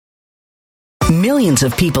Millions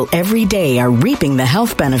of people every day are reaping the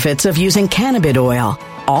health benefits of using cannabis oil,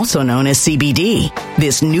 also known as CBD.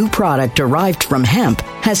 This new product derived from hemp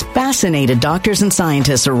has fascinated doctors and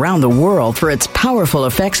scientists around the world for its powerful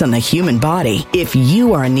effects on the human body. If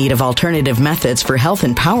you are in need of alternative methods for health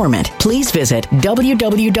empowerment, please visit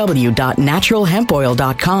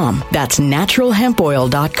www.naturalhempoil.com. That's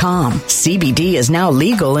naturalhempoil.com. CBD is now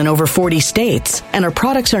legal in over 40 states, and our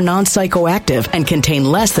products are non-psychoactive and contain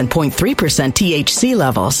less than 0.3% THC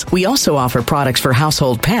levels. We also offer products for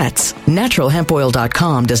household pets.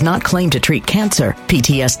 Naturalhempoil.com does not claim to treat cancer,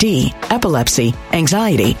 PTSD, epilepsy,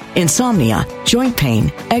 anxiety, insomnia, joint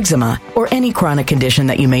pain, eczema, or any chronic condition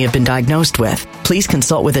that you may have been diagnosed with. Please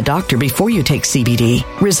consult with a doctor before you take CBD.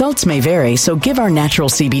 Results may vary, so give our natural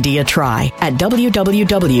CBD a try at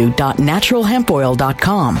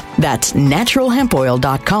www.naturalhempoil.com. That's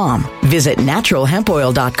naturalhempoil.com. Visit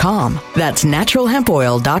naturalhempoil.com. That's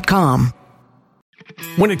naturalhempoil.com.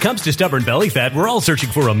 When it comes to stubborn belly fat, we're all searching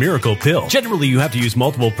for a miracle pill. Generally, you have to use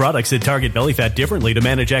multiple products that target belly fat differently to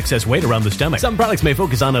manage excess weight around the stomach. Some products may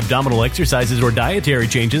focus on abdominal exercises or dietary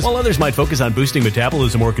changes, while others might focus on boosting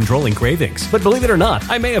metabolism or controlling cravings. But believe it or not,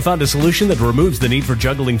 I may have found a solution that removes the need for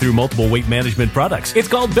juggling through multiple weight management products. It's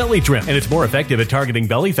called Belly Trim, and it's more effective at targeting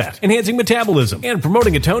belly fat, enhancing metabolism, and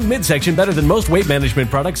promoting a toned midsection better than most weight management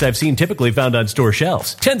products I've seen typically found on store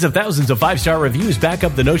shelves. Tens of thousands of 5-star reviews back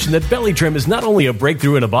up the notion that Belly Trim is not only a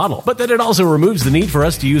breakthrough in a bottle, but that it also removes the need for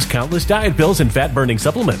us to use countless diet pills and fat-burning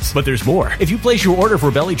supplements. But there's more. If you place your order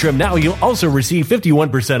for Belly Trim now, you'll also receive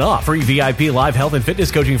 51% off, free VIP live health and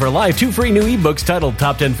fitness coaching for life, 2 free new ebooks titled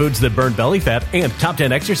Top 10 Foods That Burn Belly Fat and Top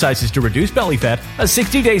 10 Exercises to Reduce Belly Fat, a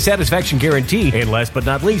 60-day satisfaction guarantee, and last but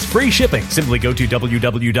not least, free shipping. Simply go to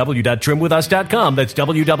www.trimwithus.com. That's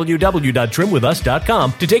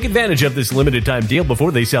www.trimwithus.com to take advantage of this limited time deal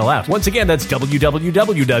before they sell out. Once again, that's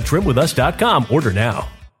www.trimwithus.com. Order now.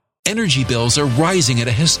 Energy bills are rising at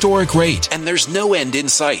a historic rate, and there's no end in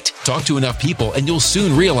sight. Talk to enough people, and you'll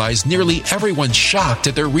soon realize nearly everyone's shocked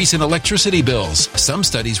at their recent electricity bills. Some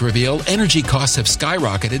studies reveal energy costs have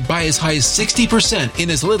skyrocketed by as high as 60%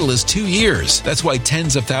 in as little as 2 years. That's why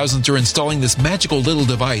tens of thousands are installing this magical little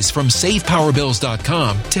device from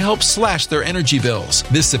SavePowerBills.com to help slash their energy bills.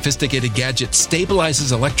 This sophisticated gadget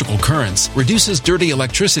stabilizes electrical currents, reduces dirty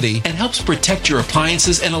electricity, and helps protect your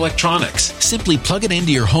appliances and electronics. Simply plug it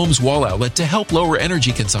into your home's wall outlet to help lower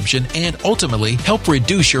energy consumption and ultimately help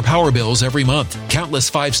reduce your power bills every month.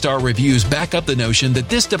 Countless 5-star reviews back up the notion that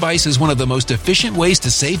this device is one of the most efficient ways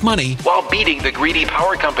to save money while beating the greedy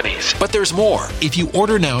power companies. But there's more. If you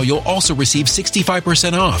order now, you'll also receive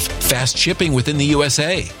 65% off, fast shipping within the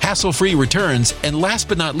USA, hassle-free returns, and last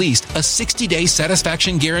but not least, a 60-day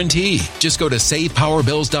satisfaction guarantee. Just go to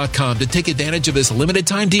SavePowerBills.com to take advantage of this limited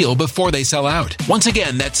time deal before they sell out. Once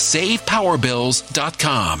again, that's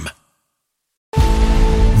SavePowerBills.com.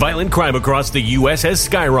 Violent crime across the U.S. has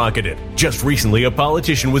skyrocketed. Just recently, a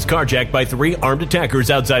politician was carjacked by 3 armed attackers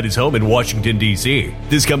outside his home in Washington, D.C.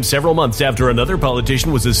 This comes several months after another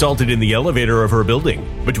politician was assaulted in the elevator of her building.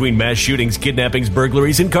 Between mass shootings, kidnappings,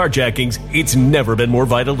 burglaries, and carjackings, it's never been more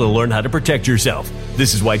vital to learn how to protect yourself.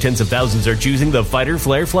 This is why tens of thousands are choosing the Fighter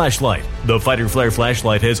Flare flashlight. The Fighter Flare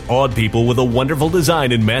flashlight has awed people with a wonderful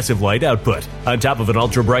design and massive light output. On top of an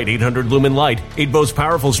ultra-bright 800-lumen light, it boasts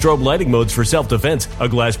powerful strobe lighting modes for self-defense, a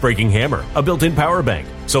glass-breaking hammer, a built-in power bank,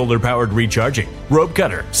 solar-powered recharging, rope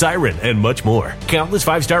cutter, siren, and much more. Countless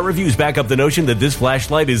 5-star reviews back up the notion that this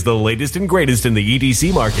flashlight is the latest and greatest in the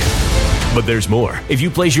EDC market. But there's more. If you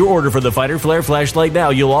place your order for the Fighter Flare flashlight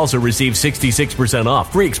now, you'll also receive 66%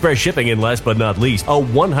 off, free express shipping, and last but not least, a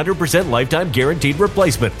 100% lifetime guaranteed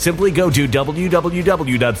replacement. Simply go to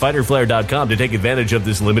www.fighterflare.com to take advantage of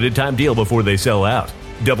this limited time deal before they sell out.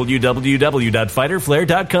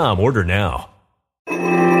 www.fighterflare.com. Order now.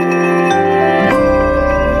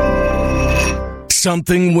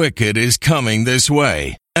 Something wicked is coming this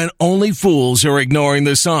way, and only fools are ignoring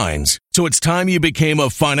the signs. So it's time you became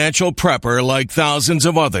a financial prepper like thousands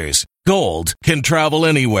of others. Gold can travel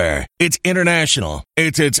anywhere. It's international.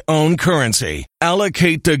 It's its own currency.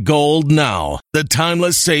 Allocate to gold now, the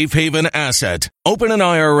timeless safe haven asset. Open an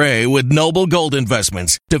IRA with Noble Gold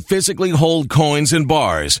Investments to physically hold coins and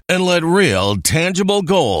bars and let real, tangible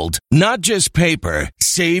gold, not just paper,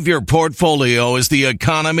 Save your portfolio as the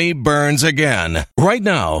economy burns again. Right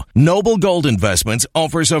now, Noble Gold Investments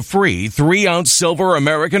offers a free 3-ounce silver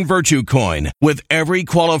American Virtue coin with every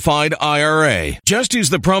qualified IRA. Just use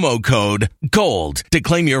the promo code GOLD to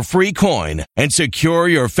claim your free coin and secure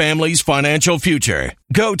your family's financial future.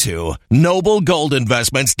 Go to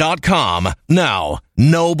noblegoldinvestments.com now.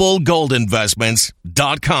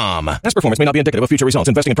 noblegoldinvestments.com. Past performance may not be indicative of future results.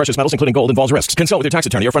 Investing in precious metals, including gold, involves risks. Consult with your tax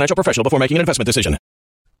attorney or financial professional before making an investment decision.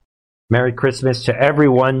 Merry Christmas to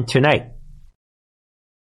everyone tonight.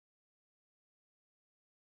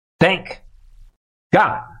 Thank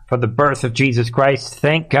God for the birth of Jesus Christ.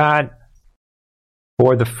 Thank God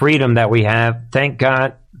for the freedom that we have. Thank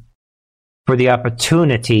God for the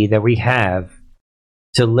opportunity that we have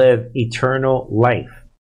to live eternal life.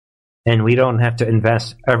 And we don't have to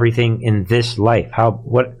invest everything in this life.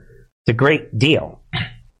 It's a great deal.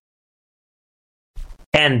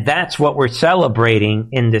 And that's what we're celebrating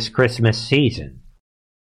in this Christmas season.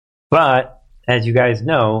 But, as you guys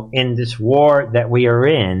know, in this war that we are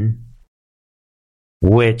in,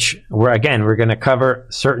 which, we're going to cover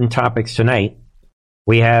certain topics tonight,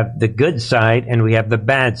 we have the good side and we have the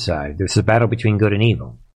bad side. There's a battle between good and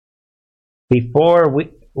evil. Before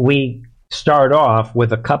we start off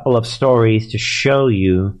with a couple of stories to show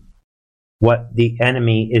you what the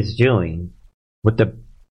enemy is doing, what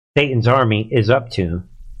Satan's army is up to.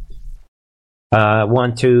 I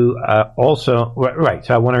want to so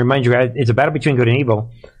I want to remind you guys, it's a battle between good and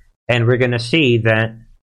evil, and we're going to see that,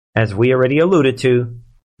 as we already alluded to,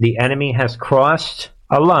 the enemy has crossed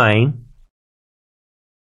a line.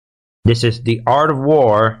 This is the art of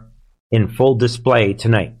war in full display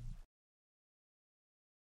tonight.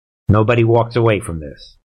 Nobody walks away from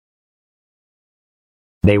this.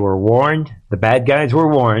 They were warned. The bad guys were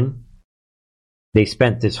warned. They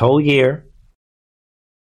spent this whole year.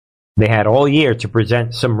 They had all year to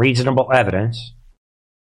present some reasonable evidence.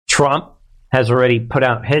 Trump has already put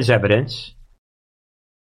out his evidence.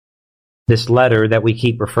 This letter that we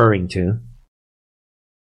keep referring to.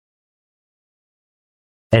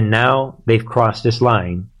 And now they've crossed this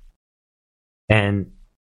line. And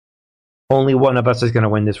only one of us is going to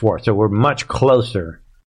win this war. So we're much closer.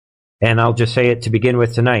 And I'll just say it to begin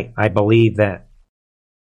with tonight. I believe that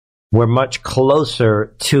we're much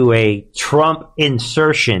closer to a Trump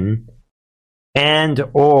insertion and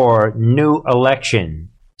or new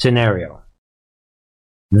election scenario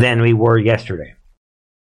than we were yesterday.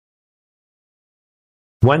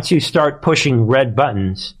 Once you start pushing red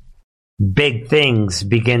buttons, big things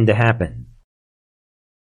begin to happen.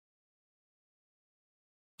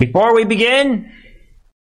 Before we begin,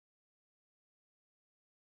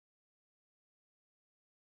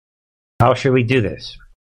 how should we do this?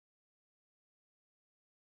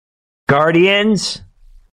 Guardians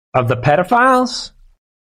of the pedophiles?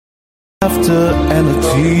 Laughter and the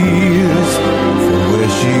tears, for where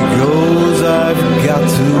she goes I've got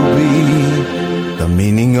to be. The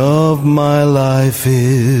meaning of my life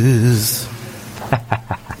is...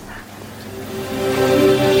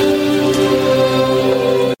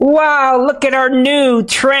 Wow, look at our new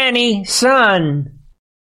tranny son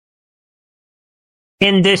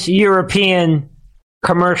in this European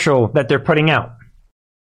commercial that they're putting out.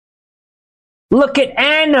 Look at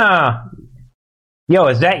Anna. Yo,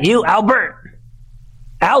 is that you, Albert?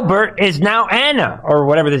 Albert is now Anna, or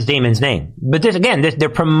whatever this demon's name. But this, again, they're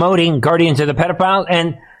promoting Guardians of the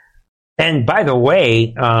Pedophile. And by the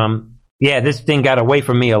way, this thing got away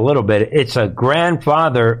from me a little bit. It's a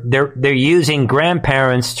grandfather. They're using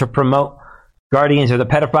grandparents to promote Guardians of the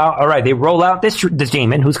Pedophile. All right, they roll out this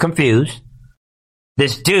demon who's confused.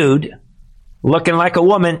 This dude looking like a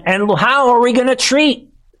woman. And how are we going to treat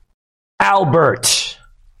Albert?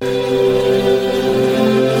 We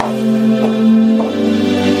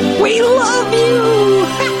love you.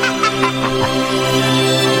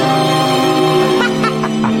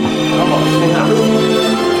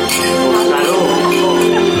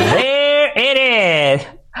 There it is.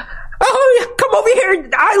 Oh, come over here.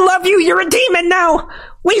 I love you. You're a demon now.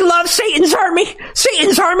 We love Satan's army.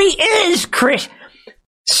 Satan's army is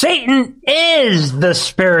Satan is the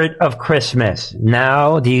spirit of Christmas.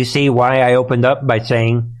 Now, do you see why I opened up by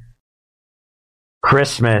saying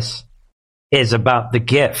Christmas is about the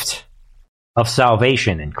gift of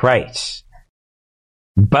salvation in Christ?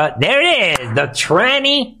 But there it is. The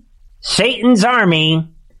tranny Satan's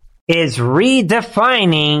army is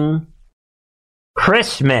redefining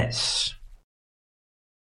Christmas.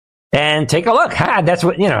 And take a look. That's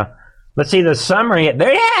what, let's see the summary.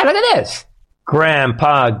 There, yeah, look at this.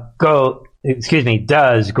 Grandpa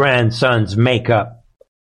does grandson's makeup.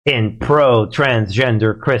 in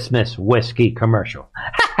pro-transgender Christmas whiskey commercial.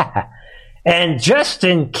 And just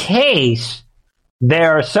in case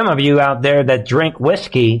there are some of you out there that drink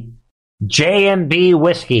whiskey, J&B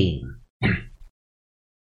whiskey,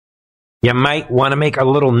 you might want to make a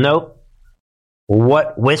little note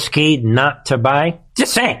what whiskey not to buy.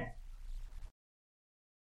 Just saying.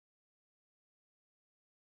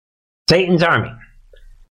 Satan's Army.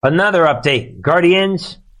 Another update.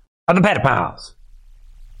 Guardians of the Pedophiles.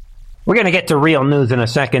 We're going to get to real news in a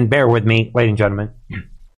second. Bear with me, ladies and gentlemen.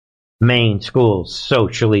 Maine schools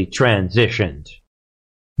socially transitioned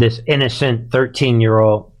this innocent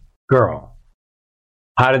 13-year-old girl.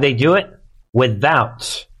 How did they do it?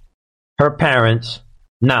 Without her parents'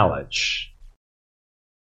 knowledge.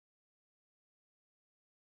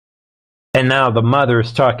 And now the mother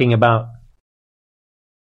is talking about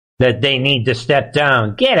that they need to step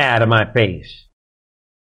down. Get out of my face.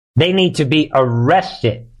 They need to be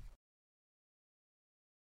arrested.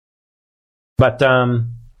 But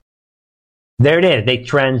there it is. They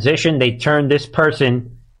transitioned. They turned this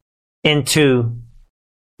person into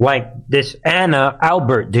like this Anna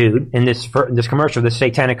Albert dude in this commercial, this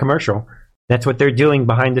satanic commercial. That's what they're doing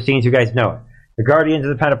behind the scenes. You guys know it. The Guardians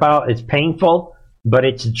of the Pedophile is painful, but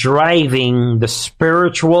it's driving the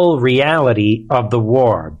spiritual reality of the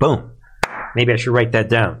war. Boom. Maybe I should write that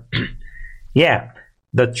down. Yeah.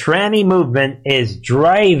 The tranny movement is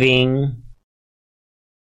driving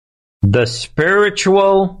the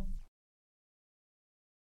spiritual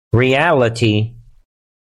reality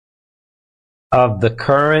of the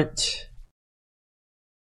current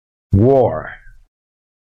war.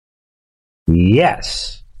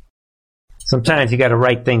 Yes. Sometimes you got to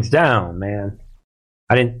write things down, man.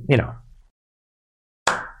 I didn't,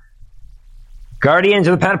 Guardians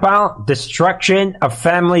of the Pedophile, destruction of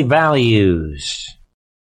family values.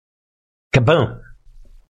 Kaboom.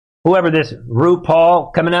 Whoever this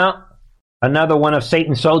RuPaul coming out, another one of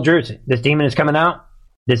Satan's soldiers, this demon is coming out,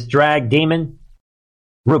 this drag demon,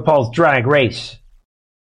 RuPaul's Drag Race,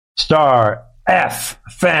 star F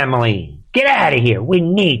family. Get out of here. We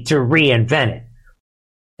need to reinvent it.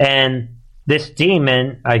 And this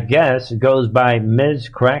demon, I guess, goes by Ms.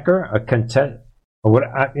 Cracker, a contestant.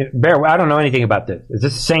 I don't know anything about this. Is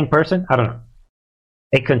this the same person? I don't know.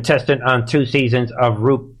 A contestant on 2 seasons of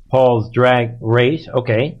RuPaul's Drag Race,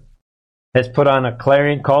 okay, has put on a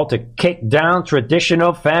clarion call to kick down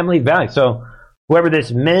traditional family values. So whoever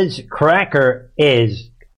this Ms. Cracker is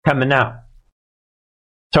coming out,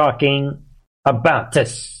 talking about to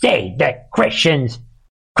say that Christmas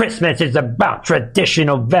is about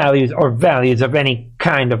traditional values or values of any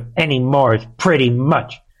kind of anymore is pretty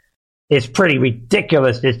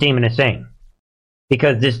ridiculous, this demon is saying.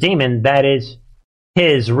 Because this demon, that is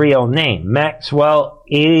his real name, Maxwell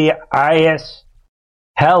Elias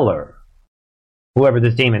Heller, whoever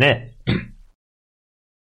this demon is.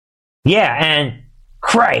 Yeah, and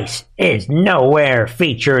Christ is nowhere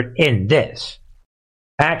featured in this.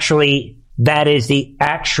 Actually, that is the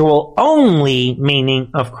actual only meaning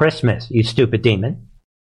of Christmas, you stupid demon.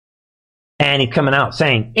 And he's coming out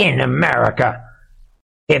saying, in America,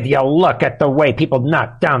 if you look at the way people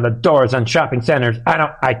knock down the doors on shopping centers,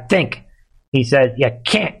 I think, he said,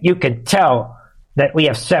 you can tell that we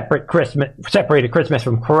have separated Christmas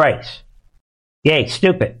from Christ. Yay,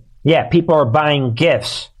 stupid. Yeah, people are buying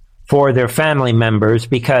gifts for their family members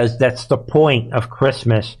because that's the point of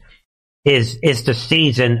Christmas, is the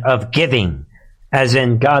season of giving, as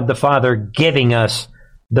in God the Father giving us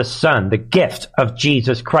the Son, the gift of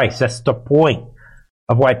Jesus Christ. That's the point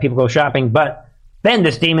of why people go shopping. But then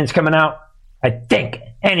this demon's coming out. I think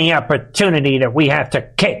any opportunity that we have to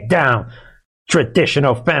kick down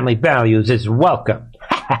traditional family values is welcome.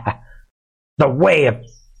 The way of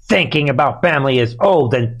thinking about family is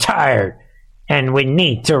old and tired, and we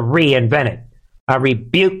need to reinvent it. I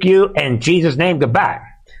rebuke you in Jesus' name. Goodbye.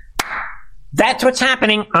 That's what's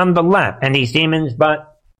happening on the left and these demons.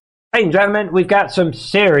 But, ladies and gentlemen, we've got some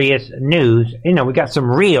serious news. We got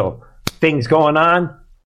some real things going on.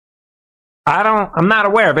 I'm not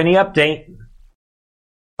aware of any update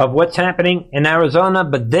of what's happening in Arizona,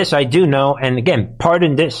 but this I do know. And again,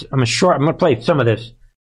 pardon this. I'm going to play some of this.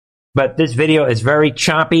 But this video is very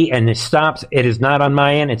choppy and it stops. It is not on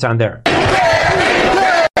my end. It's on there.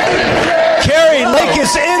 Carrie Lake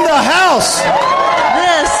is in the house.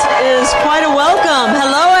 This is quite a welcome.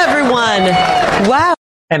 Hello, everyone. Wow.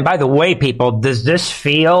 And by the way, people, does this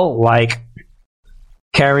feel like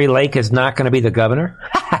Carrie Lake is not going to be the governor?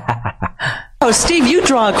 Oh, Steve, you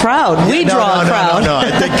draw a crowd. We draw a crowd. No.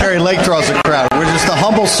 I think Carrie Lake draws a crowd. We're just the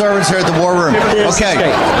humble servants here at the War Room. Okay.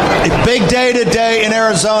 A big day today in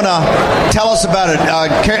Arizona. Tell us about it.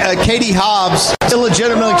 Katie Hobbs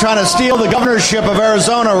illegitimately trying to steal the governorship of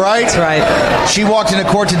Arizona, right? That's right. She walked into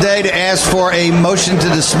court today to ask for a motion to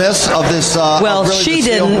dismiss of this. Well, she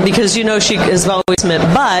didn't, because she is always meant.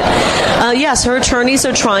 But, yes, her attorneys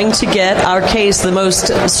are trying to get our case, the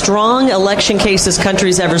most strong election case this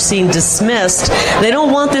country's ever seen, dismissed. They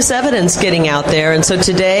don't want this evidence getting out there. And so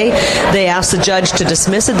today they asked the judge to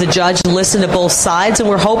dismiss it. The judge listened to both sides, and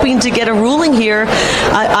we're hoping to get a ruling here,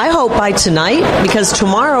 I hope by tonight, because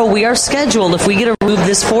tomorrow we are scheduled. If we get to move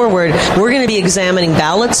this forward, we're going to be examining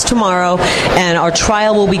ballots tomorrow, and our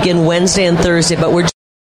trial will begin Wednesday and Thursday. But we're...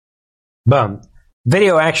 Boom.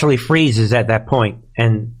 Video actually freezes at that point.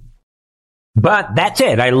 But that's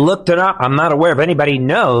it. I looked it up. I'm not aware if anybody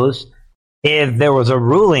knows if there was a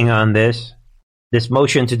ruling on this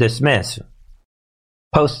motion to dismiss.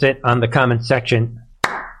 Post it on the comment section.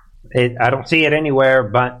 I don't see it anywhere,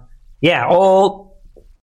 but yeah,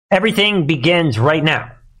 everything begins right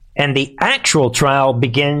now. And the actual trial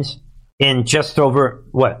begins in just over,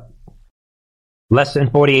 less than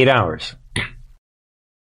 48 hours. It's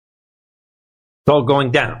all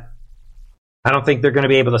going down. I don't think they're going to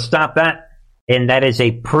be able to stop that. And that is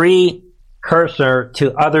a precursor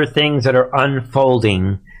to other things that are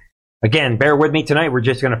unfolding. Again, bear with me tonight. We're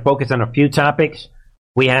just going to focus on a few topics.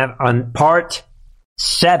 We have on part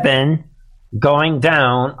 7 going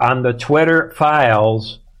down on the Twitter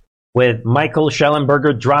files with Michael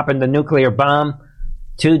Schellenberger dropping the nuclear bomb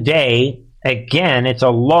today. Again, it's a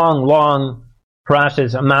long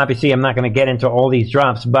process. I'm not going to get into all these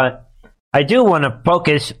drops, but I do want to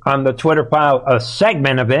focus on the Twitter file, a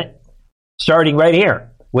segment of it, starting right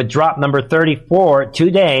here with drop number 34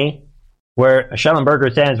 today, where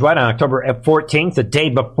Schellenberger says, on October 14th, the day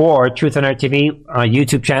before Truth on Our TV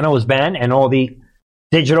YouTube channel was banned and all the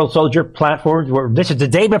digital soldier platforms this is the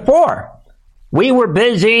day before. We were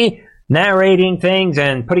busy narrating things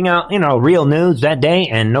and putting out, real news that day,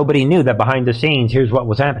 and nobody knew that behind the scenes, here's what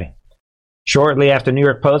was happening. Shortly after New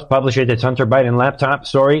York Post publishes its Hunter Biden laptop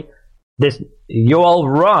story, this Yoel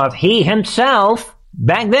Roth, he himself,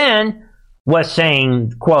 back then, was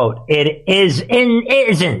saying, quote, it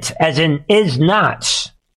isn't, as in is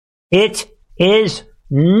not. It is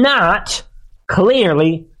not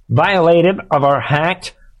clearly violative of our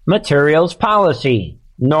hacked materials policy,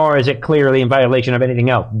 nor is it clearly in violation of anything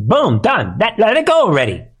else. Boom, done. Let it go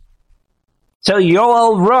already. So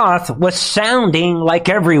Yoel Roth was sounding like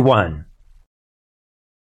everyone.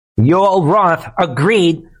 Yoel Roth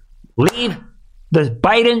agreed, leave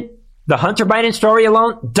the Hunter Biden story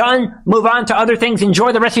alone. Done. Move on to other things.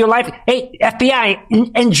 Enjoy the rest of your life. Hey,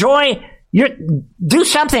 FBI, do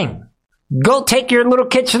something. Go take your little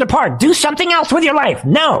kids to the park. Do something else with your life.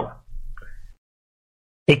 No.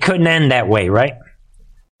 It couldn't end that way, right?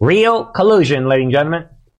 Real collusion, ladies and gentlemen.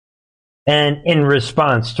 And in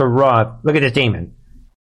response to Roth, look at this demon.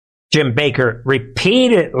 Jim Baker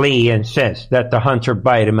repeatedly insists that the Hunter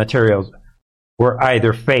Biden materials were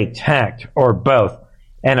either faked, hacked, or both,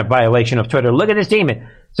 and a violation of Twitter. Look at this demon.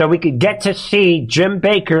 So we could get to see Jim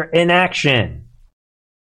Baker in action.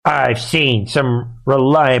 I've seen some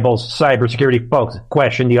reliable cybersecurity folks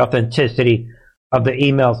question the authenticity of the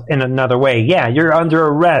emails in another way. Yeah, you're under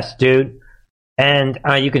arrest, dude. And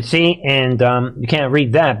you can see, and you can't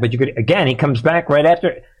read that, but you could, again, he comes back right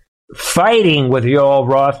after fighting with Yoel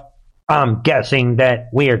Roth. I'm guessing that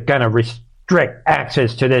we are going to restrict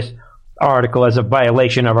access to this article as a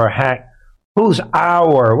violation of our hack. Who's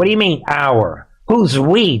our? What do you mean our? Who's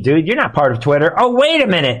we, dude? You're not part of Twitter. Oh, wait a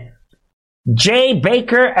minute. Jay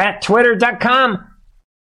Baker at Twitter.com.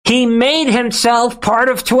 He made himself part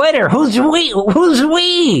of Twitter. Who's we? Who's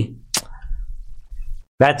we?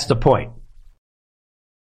 That's the point.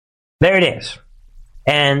 There it is.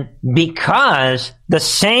 And because the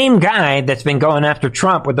same guy that's been going after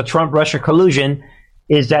Trump with the Trump-Russia collusion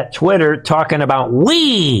is at Twitter talking about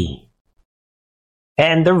we.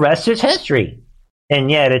 And the rest is history. And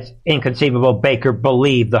yet it's inconceivable Baker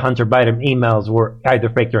believed the Hunter Biden emails were either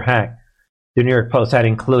faked or hacked. The New York Post had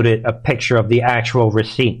included a picture of the actual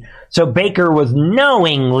receipt. So Baker was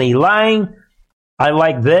knowingly lying. I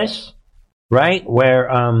like this, right? Where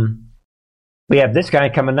we have this guy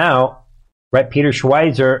coming out, right? Peter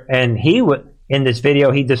Schweizer, and in this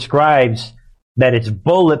video, he describes that it's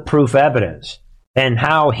bulletproof evidence and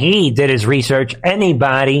how he did his research.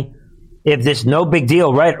 Anybody, if this no big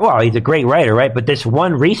deal, right? Well, he's a great writer, right? But this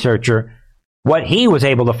one researcher, what he was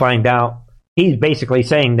able to find out, he's basically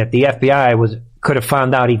saying that the FBI could have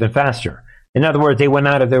found out even faster. In other words, they went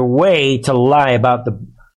out of their way to lie about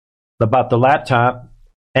the laptop,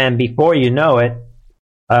 and before you know it,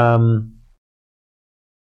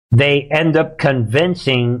 they end up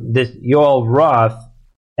convincing this Yoel Roth,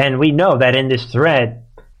 and we know that in this thread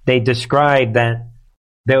they described that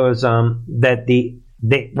there was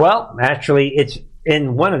actually it's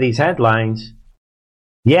in one of these headlines.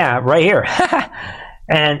 Yeah, right here.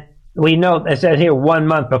 And we know it says here 1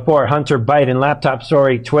 month before Hunter Biden laptop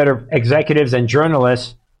story, Twitter executives and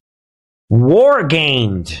journalists war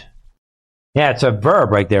gamed. Yeah, it's a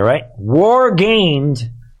verb right there, right? War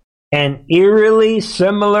gamed an eerily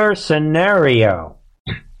similar scenario.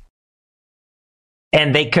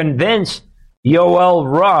 And they convinced Yoel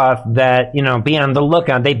Roth that, be on the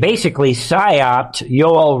lookout. They basically psyoped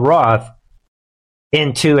Yoel Roth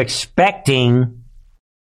into expecting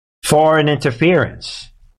foreign interference.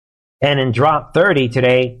 And in Drop 30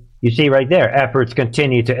 today, you see right there, efforts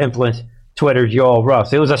continue to influence Twitter's Yoel Roth.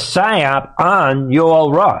 So it was a psyop on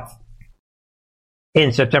Yoel Roth.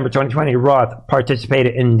 In September 2020, Roth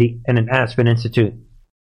participated in an Aspen Institute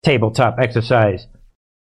tabletop exercise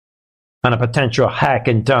on a potential hack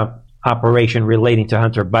and dump operation relating to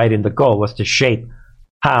Hunter Biden. The goal was to shape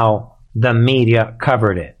how the media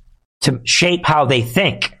covered it, to shape how they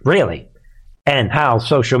think, really, and how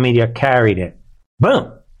social media carried it.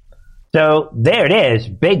 Boom. So there it is.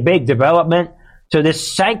 Big, big development. So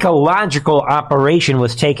this psychological operation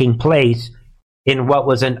was taking place in what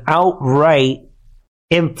was an outright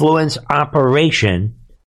influence operation.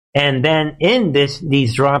 And then in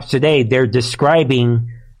these drops today, they're describing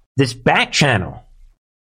this back channel,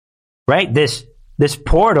 right? This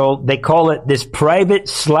portal, they call it this private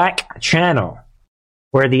Slack channel,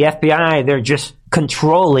 where the FBI, they're just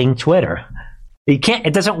controlling Twitter.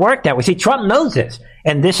 It doesn't work that way. See, Trump knows this.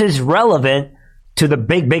 And this is relevant to the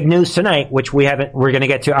big, big news tonight, which we're going to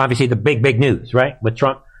get to, obviously, the big, big news, right? With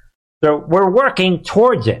Trump. So we're working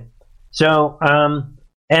towards it. So,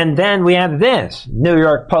 and then we have this. New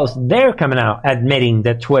York Post, they're coming out admitting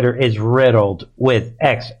that Twitter is riddled with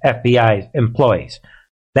ex-FBI employees.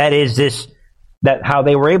 That is how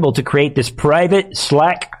they were able to create this private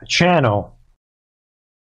Slack channel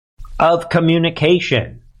of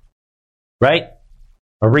communication, right?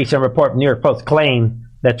 A recent report from New York Post claimed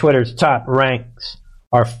that Twitter's top ranks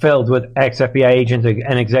are filled with ex-FBI agents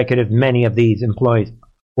and executives. Many of these employees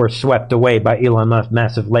were swept away by Elon Musk's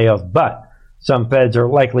massive layoffs, but some feds are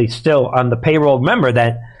likely still on the payroll. Remember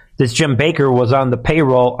that this Jim Baker was on the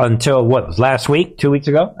payroll until, last week, 2 weeks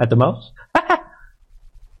ago at the most?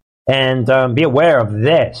 And be aware of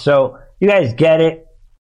this. So you guys get it.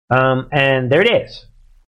 And there it is.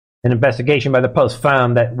 An investigation by the Post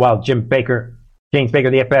found that while James Baker, the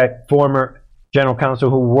FBI former general counsel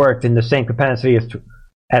who worked in the same capacity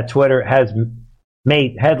at Twitter, has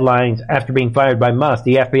made headlines after being fired by Musk,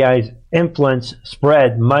 the FBI's influence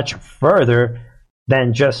spread much further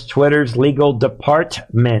than just Twitter's legal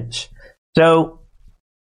department. So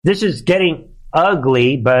this is getting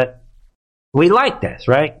ugly, but we like this,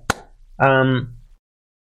 right? We're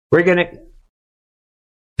going to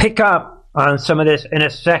pick up on some of this in a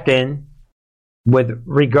second with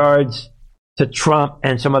regards to Trump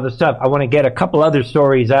and some other stuff. I want to get a couple other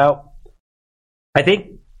stories out. I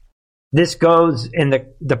think this goes in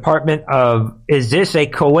the department of, is this a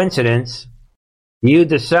coincidence? You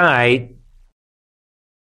decide.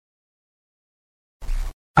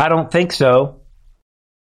 I don't think so.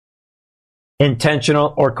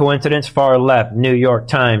 Intentional or coincidence? Far left. New York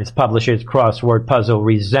Times publishes crossword puzzle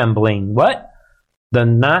resembling what? The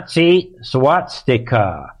Nazi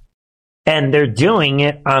swastika. And they're doing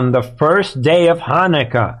it on the first day of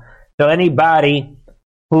Hanukkah. So anybody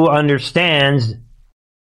who understands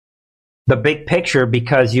the big picture,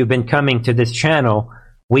 because you've been coming to this channel,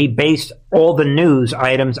 we base all the news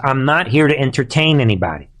items. I'm not here to entertain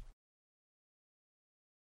anybody.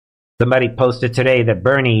 Somebody posted today that,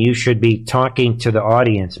 Bernie, you should be talking to the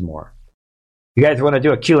audience more. You guys want to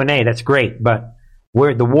do a Q&A, that's great, but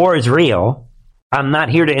the war is real. I'm not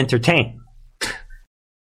here to entertain.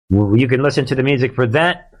 You can listen to the music for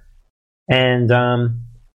that, and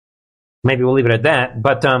maybe we'll leave it at that.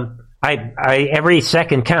 But I every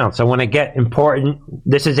second counts. I want to get important.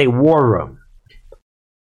 This is a war room,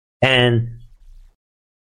 and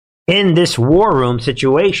in this war room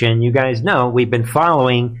situation, you guys know we've been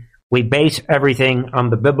following. We base everything on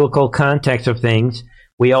the biblical context of things.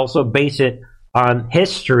 We also base it on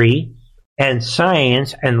history and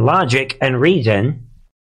science and logic and reason.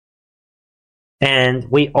 And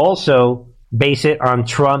we also base it on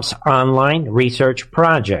Trump's online research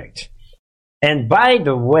project. And by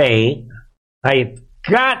the way, I've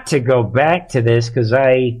got to go back to this because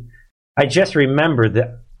I I just remembered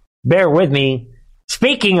that. Bear with me.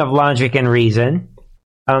 Speaking of logic and reason,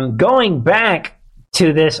 going back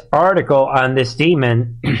to this article on this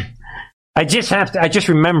demon, I just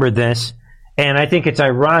remembered this, and I think it's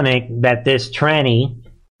ironic that this tranny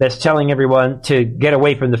that's telling everyone to get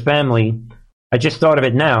away from the family, I just thought of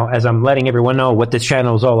it now as I'm letting everyone know what this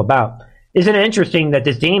channel is all about. Isn't it interesting that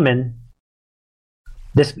this demon,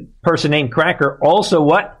 this person named Cracker, also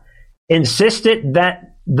insisted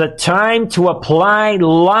that the time to apply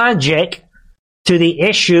logic to the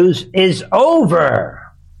issues is over.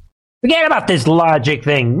 Forget about this logic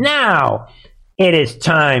thing. Now it is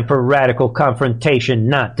time for radical confrontation,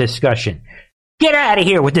 not discussion. Get out of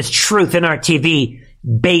here with this truth in our TV,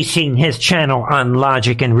 basing his channel on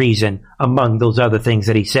logic and reason, among those other things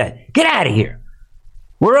that he said. Get out of here.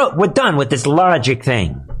 We're done with this logic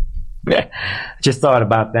thing. Just thought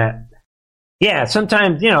about that. Yeah,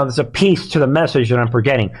 sometimes, there's a piece to the message that I'm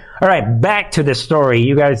forgetting. All right, back to the story.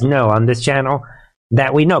 You guys know on this channel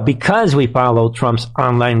that we know, because we follow Trump's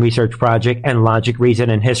online research project and logic,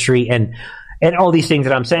 reason, and history, and all these things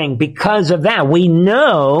that I'm saying, because of that, we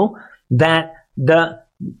know that the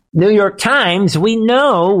New York Times,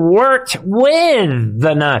 worked with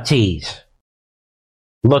the Nazis.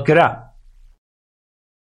 Look it up.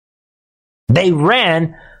 They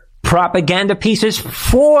ran propaganda pieces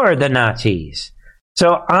for the Nazis.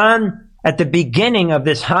 So at the beginning of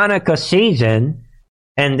this Hanukkah season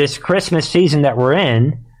and this Christmas season that we're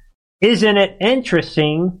in, isn't it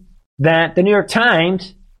interesting that the New York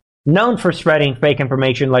Times, known for spreading fake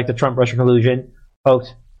information like the Trump-Russia collusion,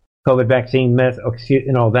 hoax, COVID vaccine myth,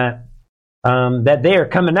 and all that, that they are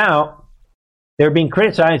coming out, they're being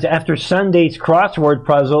criticized after Sunday's crossword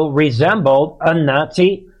puzzle resembled a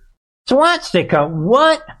Nazi swastika.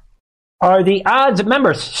 What are the odds?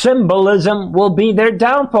 Remember, symbolism will be their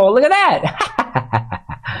downfall. Look at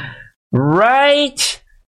that. Right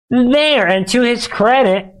there. And to his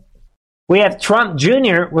credit, we have Trump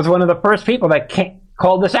Jr. was one of the first people that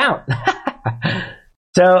called this out.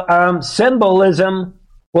 So symbolism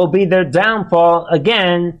will be their downfall.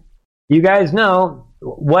 Again, you guys know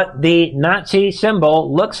what the Nazi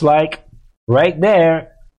symbol looks like right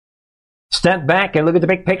there. Step back and look at the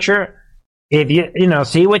big picture. If you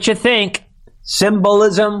see what you think,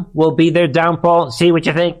 symbolism will be their downfall. See what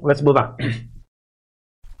you think. Let's move on.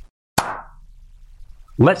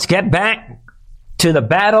 Let's get back to the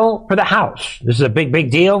battle for the House. This is a big,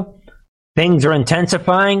 big deal. Things are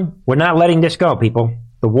intensifying. We're not letting this go, people.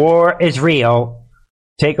 The war is real.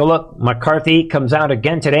 Take a look. McCarthy comes out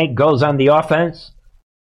again today, goes on the offense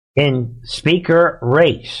in speaker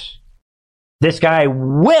race. This guy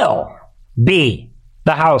will be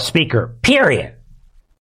the House Speaker, period.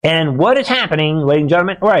 And what is happening, ladies and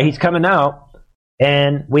gentlemen? All right, he's coming out,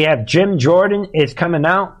 and we have Jim Jordan is coming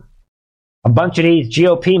out. A bunch of these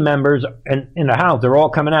GOP members in the House, they're all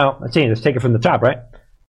coming out. Let's take it from the top, right?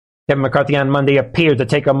 Kevin McCarthy on Monday appeared to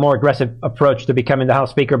take a more aggressive approach to becoming the House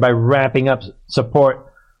Speaker by wrapping up support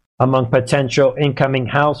among potential incoming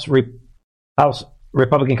House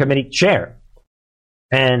Republican Committee chair.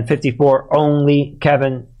 And 54 only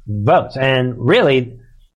Kevin votes. And really,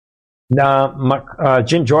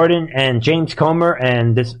 Jim Jordan and James Comer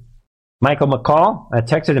and this Michael McCall at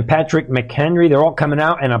Texas and Patrick McHenry, they're all coming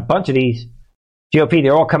out, and a bunch of these GOP,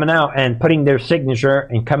 they're all coming out and putting their signature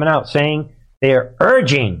and coming out saying they are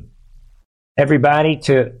urging everybody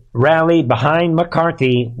to rally behind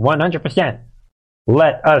McCarthy 100%.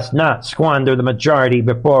 Let us not squander the majority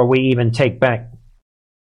before we even take back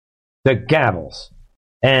the gavels.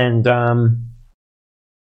 And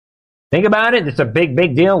think about it. It's a big,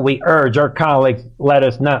 big deal. We urge our colleagues, let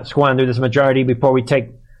us not squander this majority before we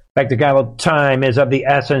take back the gavel. Time is of the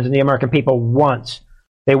essence, and the American people want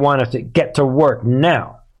us to get to work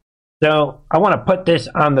now. So I want to put this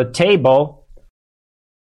on the table.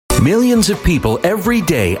 Millions of people every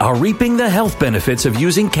day are reaping the health benefits of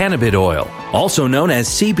using cannabis oil, also known as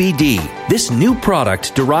CBD. This new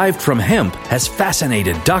product derived from hemp has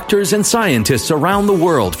fascinated doctors and scientists around the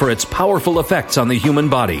world for its powerful effects on the human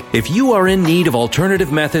body. If you are in need of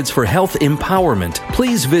alternative methods for health empowerment,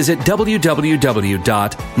 please visit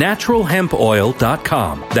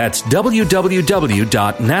www.naturalhempoil.com. That's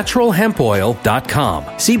www.naturalhempoil.com.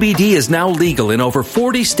 CBD is now legal in over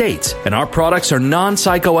 40 states, and our products are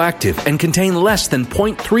non-psychoactive active and contain less than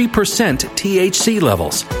 0.3% THC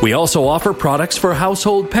levels. We also offer products for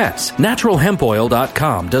household pets.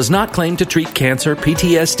 NaturalHempOil.com does not claim to treat cancer,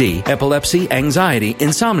 PTSD, epilepsy, anxiety,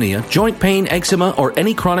 insomnia, joint pain, eczema, or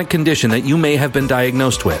any chronic condition that you may have been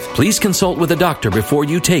diagnosed with. Please consult with a doctor before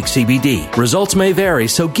you take CBD. Results may vary,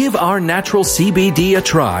 so give our natural CBD a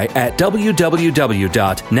try at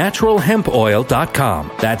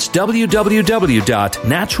www.naturalhempoil.com. That's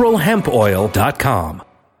www.naturalhempoil.com.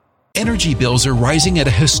 Energy bills are rising at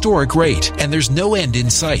a historic rate, and there's no end in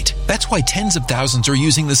sight. That's why tens of thousands are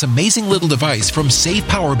using this amazing little device from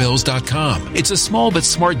SavePowerBills.com. It's a small but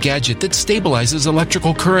smart gadget that stabilizes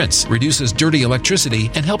electrical currents, reduces dirty electricity,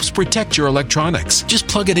 and helps protect your electronics. Just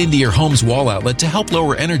plug it into your home's wall outlet to help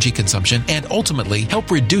lower energy consumption and ultimately help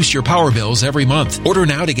reduce your power bills every month. Order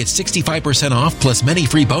now to get 65% off plus many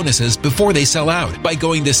free bonuses before they sell out by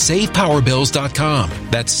going to SavePowerBills.com.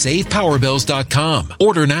 That's SavePowerBills.com.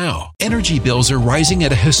 Order now. Energy bills are rising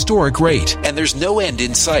at a historic rate, and there's no end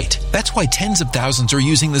in sight. That's why tens of thousands are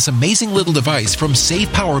using this amazing little device from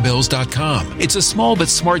SavePowerBills.com. It's a small but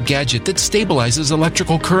smart gadget that stabilizes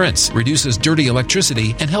electrical currents, reduces dirty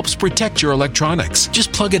electricity, and helps protect your electronics.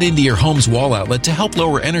 Just plug it into your home's wall outlet to help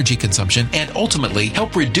lower energy consumption and ultimately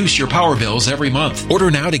help reduce your power bills every month.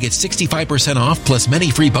 Order now to get 65% off plus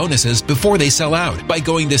many free bonuses before they sell out by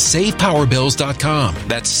going to SavePowerBills.com.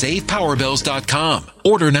 That's SavePowerBills.com.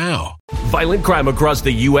 Order now. Violent crime across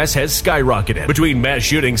the U.S. has skyrocketed. Between mass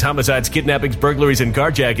shootings, homicides, kidnappings, burglaries, and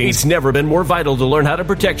carjacking, it's never been more vital to learn how to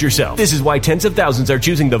protect yourself. This is why tens of thousands are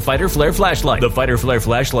choosing the Fighter Flare flashlight. The Fighter Flare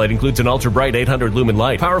flashlight includes an ultra-bright 800 lumen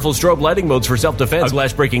light, powerful strobe lighting modes for self-defense, a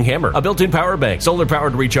glass-breaking hammer, a built-in power bank,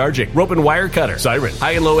 solar-powered recharging, rope and wire cutter, siren,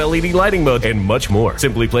 high and low LED lighting mode, and much more.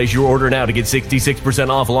 Simply place your order now to get 66%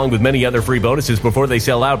 off along with many other free bonuses before they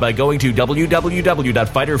sell out by going to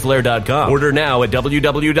www.fighterflare.com. Order now at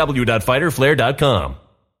www.fighterflare.com.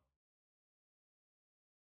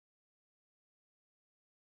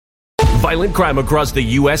 Violent crime across the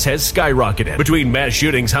U.S. has skyrocketed. Between mass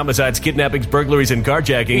shootings, homicides, kidnappings, burglaries, and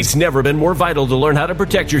carjacking, it's never been more vital to learn how to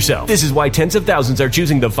protect yourself. This is why tens of thousands are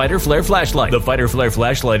choosing the Fighter Flare flashlight. The Fighter Flare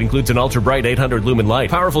flashlight includes an ultra-bright 800 lumen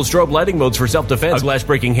light, powerful strobe lighting modes for self-defense, a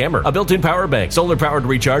glass-breaking hammer, a built-in power bank, solar-powered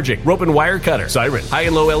recharging, rope and wire cutter, siren, high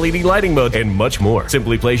and low LED lighting mode, and much more.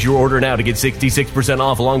 Simply place your order now to get 66%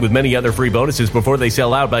 off along with many other free bonuses before they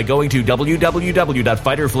sell out by going to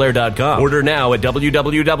www.fighterflare.com. Order now at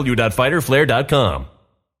www.fighterflare.com.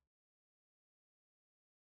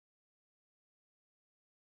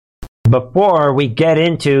 Before we get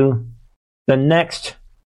into the next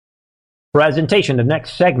presentation, the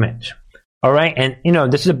next segment, all right, and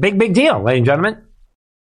this is a big deal, ladies and gentlemen.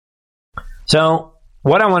 So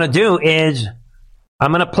what I want to do is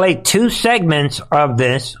I'm going to play two segments of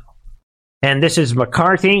this, and this is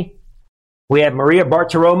McCarthy. We have Maria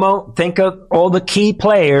Bartiromo. Think of all the key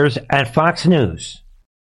players at Fox News.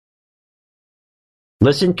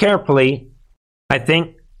 Listen carefully. I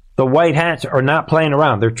think the White Hats are not playing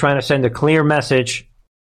around. They're trying to send a clear message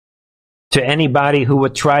to anybody who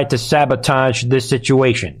would try to sabotage this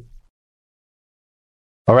situation.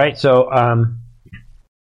 All right, so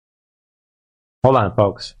hold on,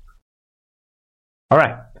 folks. All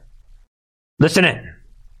right, listen in.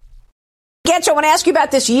 Getch, I want to ask you about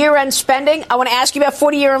this year-end spending. I want to ask you about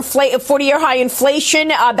 40-year high inflation,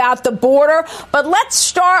 about the border. But let's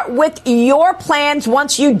start with your plans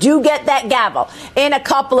once you do get that gavel in a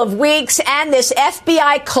couple of weeks and this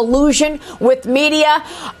FBI collusion with media.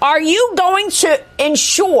 Are you going to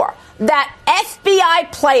ensure that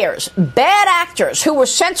FBI players, bad actors who were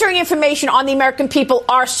censoring information on the American people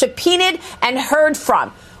are subpoenaed and heard from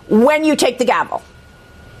when you take the gavel?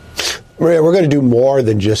 Maria, we're going to do more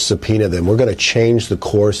than just subpoena them. We're going to change the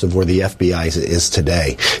course of where the FBI is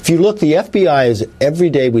today. If you look, the FBI is,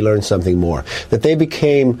 every day we learn something more, that they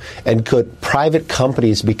became, and could private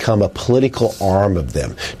companies become a political arm of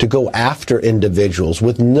them to go after individuals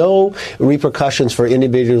with no repercussions for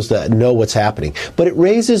individuals that know what's happening. But it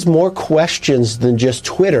raises more questions than just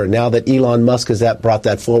Twitter now that Elon Musk has brought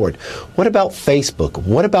that forward. What about Facebook?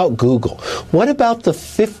 What about Google? What about the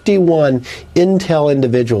 51 Intel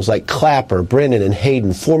individuals like Clapper, Brennan, and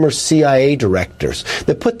Hayden, former CIA directors,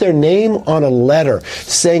 that put their name on a letter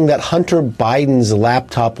saying that Hunter Biden's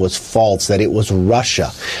laptop was false, that it was Russia?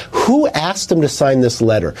 Who asked them to sign this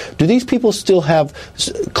letter? Do these people still have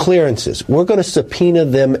clearances? We're going to subpoena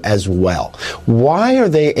them as well. Why are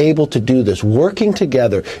they able to do this? Working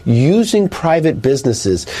together, using private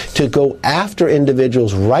businesses to go after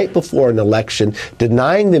individuals right before an election,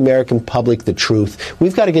 denying the American public the truth.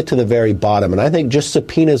 We've got to get to the very bottom, and I think just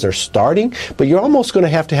subpoenas are starting. starting, but you're almost going to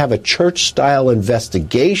have a church-style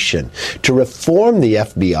investigation to reform the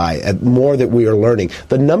FBI at more that we are learning.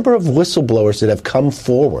 The number of whistleblowers that have come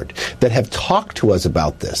forward that have talked to us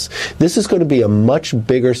about this is going to be a much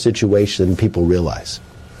bigger situation than people realize.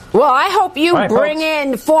 Well, I hope you bring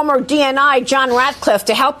in former DNI John Ratcliffe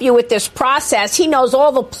to help you with this process. He knows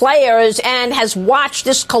all the players and has watched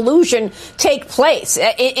this collusion take place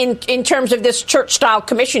in terms of this church-style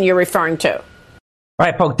commission you're referring to. All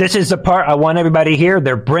right, folks, this is the part I want everybody to hear.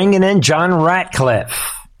 They're bringing in John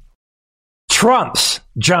Ratcliffe. Trump's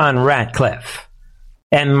John Ratcliffe.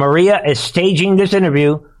 And Maria is staging this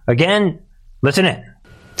interview. Again, listen in.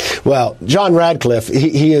 Well, John Ratcliffe,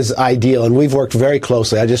 he is ideal, and we've worked very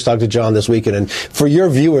closely. I just talked to John this weekend, and for your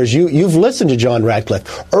viewers, you've listened to John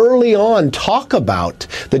Ratcliffe early on talk about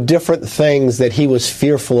the different things that he was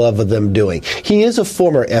fearful of them doing. He is a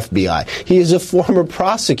former FBI. He is a former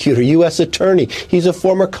prosecutor, U.S. attorney. He's a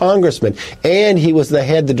former congressman, and he was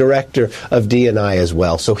the director of DNI as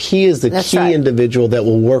well. So he is the key individual that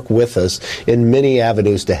will work with us in many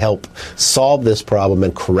avenues to help solve this problem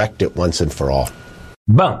and correct it once and for all.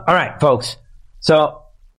 Boom. All right, folks. So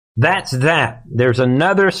that's that. There's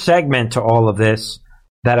another segment to all of this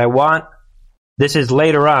that I want. This is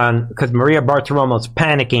later on because Maria Bartiromo's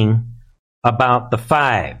panicking about the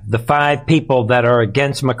five people that are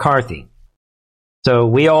against McCarthy. So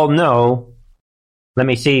we all know. Let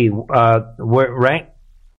me see. Right?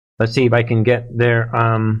 Let's see if I can get their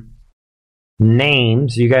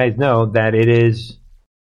names. You guys know that it is.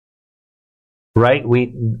 Right, we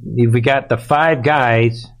got the 5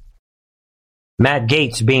 guys, Matt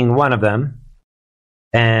Gaetz being one of them,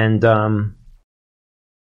 and I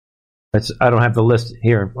don't have the list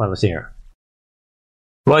here. Well, let's see here.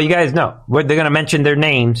 Well, you guys know they're going to mention their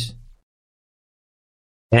names,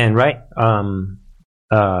 and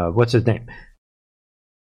what's his name?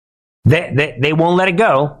 They won't let it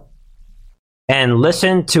go, and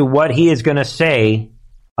listen to what he is going to say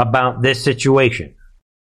about this situation.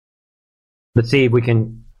 Let's see if we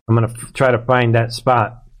can. I'm going to try to find that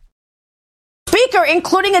spot. Speaker,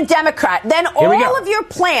 including a Democrat, then all of your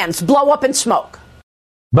plans blow up in smoke.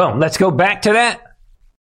 Boom. Let's go back to that.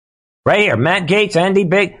 Right here. Matt Gaetz, Andy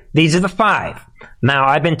Biggs. These are the 5. Now,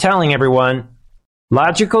 I've been telling everyone,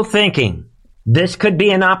 logical thinking. This could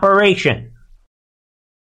be an operation.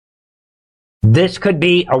 This could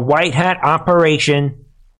be a white hat operation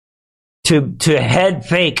to head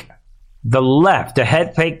fake the left, to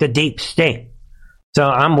head fake the deep state. So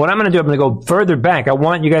what I'm going to do, I'm going to go further back. I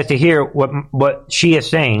want you guys to hear what she is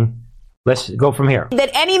saying. Let's go from here.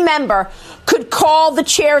 That any member could call the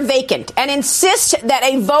chair vacant and insist that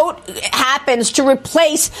a vote happens to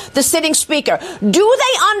replace the sitting speaker. Do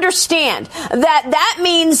they understand that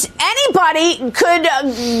means anybody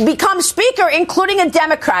could become speaker, including a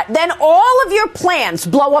Democrat? Then all of your plans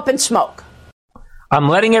blow up in smoke. I'm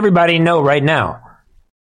letting everybody know right now.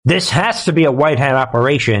 This has to be a white hat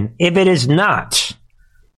operation. If it is not,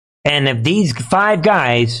 and if these 5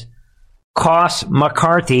 guys cost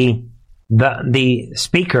McCarthy the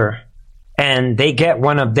speaker, and they get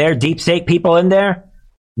one of their deep state people in there,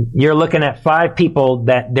 you're looking at 5 people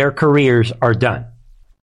that their careers are done.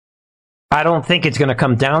 I don't think it's going to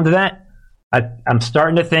come down to that. I'm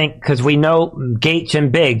starting to think, because we know Gaetz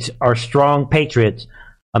and Biggs are strong patriots,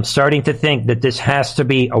 I'm starting to think that this has to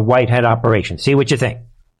be a white hat operation. See what you think.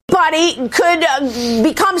 Anybody could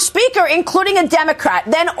become speaker, including a Democrat.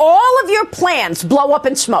 Then all of your plans blow up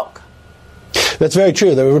in smoke. That's very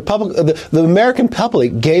true. The American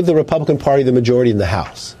public gave the Republican Party the majority in the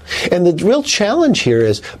House. And the real challenge here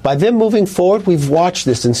is, by them moving forward, we've watched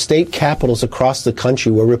this in state capitals across the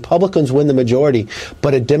country where Republicans win the majority,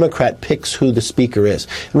 but a Democrat picks who the speaker is.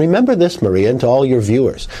 And remember this, Maria, and to all your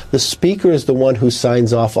viewers, the speaker is the one who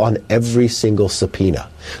signs off on every single subpoena.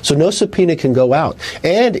 So no subpoena can go out.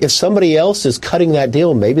 And if somebody else is cutting that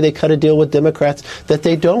deal, maybe they cut a deal with Democrats that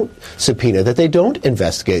they don't subpoena, that they don't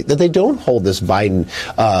investigate, that they don't hold this Biden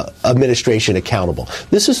administration accountable.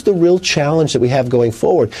 This is the real challenge that we have going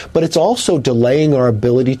forward. But it's also delaying our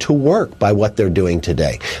ability to work by what they're doing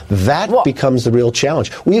today. That becomes the real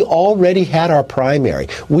challenge. We already had our primary.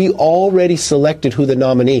 We already selected who the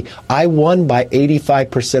nominee. I won by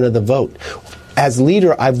 85% of the vote. As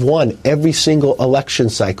leader, I've won every single election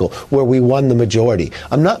cycle where we won the majority.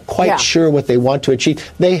 I'm not quite sure what they want to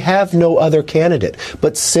achieve. They have no other candidate,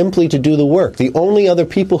 but simply to do the work. The only other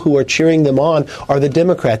people who are cheering them on are the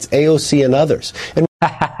Democrats, AOC, and others. And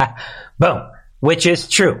boom. Which is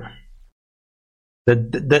true.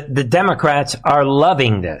 The Democrats are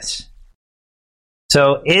loving this.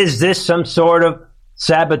 So is this some sort of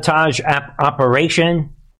sabotage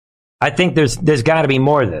operation? I think there's got to be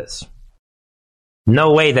more of this.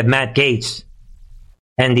 No way that Matt Gaetz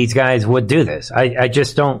and these guys would do this. I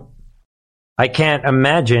just don't. I can't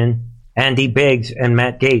imagine Andy Biggs and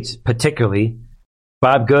Matt Gaetz, particularly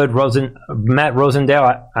Bob Good, Matt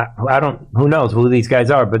Rosendale. I don't. Who knows who these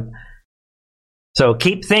guys are? But so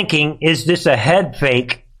keep thinking: is this a head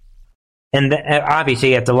fake? And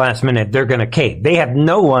obviously, at the last minute, they're going to cave. They have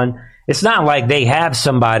no one. It's not like they have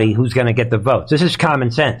somebody who's going to get the votes. This is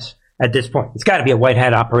common sense at this point. It's got to be a white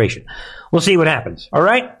hat operation. We'll see what happens. All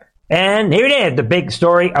right. And here it is, the big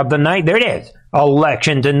story of the night. There it is.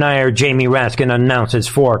 Election denier Jamie Raskin announces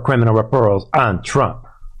 4 criminal referrals on Trump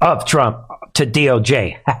to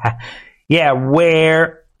DOJ. Yeah,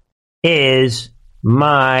 where is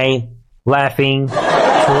my laughing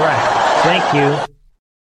track? Thank you.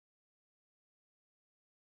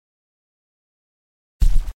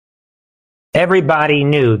 Everybody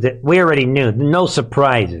knew that. We already knew. No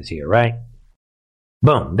surprises here, right?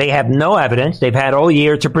 Boom. They have no evidence. They've had all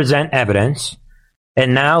year to present evidence.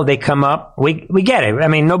 And now they come up. We get it. I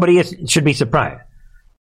mean, nobody should be surprised.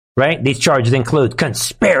 Right? These charges include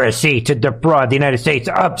conspiracy to defraud the United States,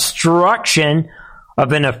 obstruction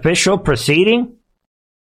of an official proceeding,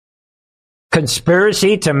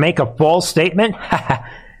 conspiracy to make a false statement,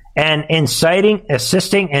 and inciting,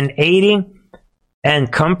 assisting, and aiding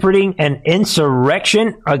and comforting an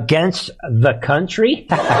insurrection against the country.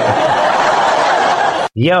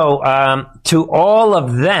 To all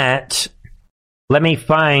of that, let me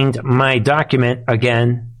find my document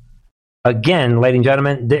again. Again, ladies and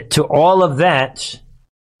gentlemen, to all of that,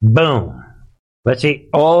 boom. Let's see,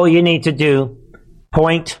 all you need to do,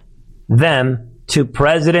 point them to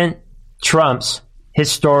President Trump's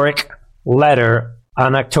historic letter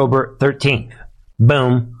on October 13th.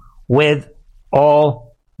 Boom. With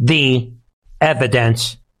all the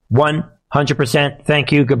evidence. 100%.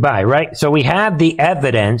 Thank you. Goodbye. Right? So we have the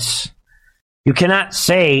evidence. You cannot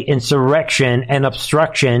say insurrection and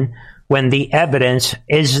obstruction when the evidence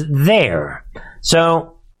is there.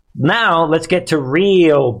 So now let's get to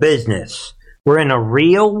real business. We're in a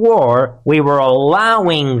real war. We were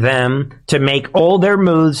allowing them to make all their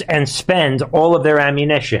moves and spend all of their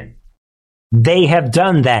ammunition. They have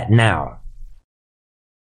done that now.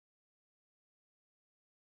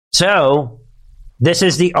 So, this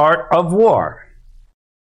is the art of war.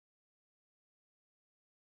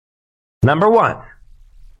 Number 1.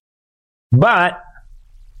 But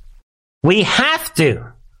we have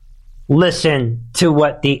to listen to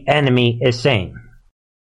what the enemy is saying.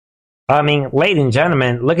 I mean, ladies and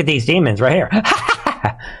gentlemen, look at these demons right here.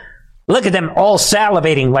 Look at them all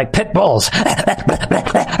salivating like pit bulls.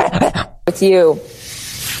 With you,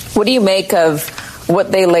 what do you make of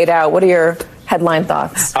what they laid out? What are your headline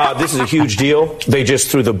thoughts? This is a huge deal. They just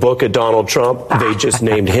threw the book at Donald Trump. They just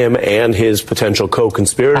named him and his potential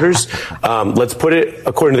co-conspirators. Let's put it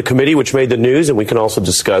according to the committee, which made the news, and we can also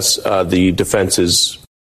discuss the defenses.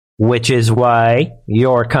 Which is why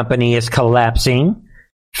your company is collapsing.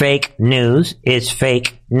 Fake news is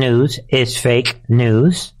fake news is fake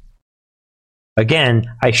news. Again,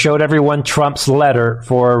 I showed everyone Trump's letter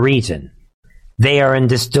for a reason. They are in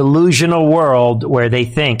this delusional world where they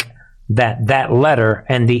think that letter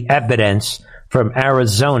and the evidence from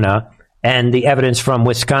Arizona and the evidence from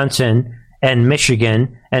Wisconsin and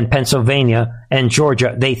Michigan and Pennsylvania and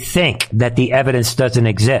Georgia, they think that the evidence doesn't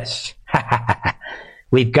exist.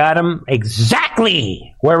 We've got them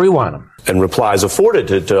exactly where we want them. And replies afforded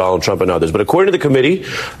to Donald Trump and others. But according to the committee,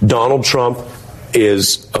 Donald Trump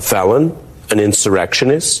is a felon, an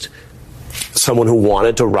insurrectionist, someone who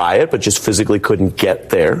wanted to riot but just physically couldn't get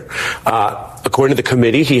there. According to the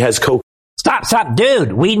committee, he has Stop,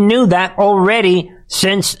 dude. We knew that already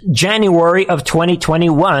since January of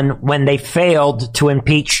 2021 when they failed to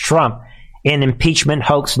impeach Trump in impeachment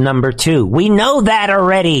hoax number 2. We know that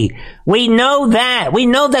already. We know that. We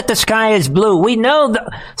know that the sky is blue. We know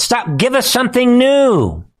Stop. Give us something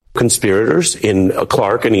new. Conspirators in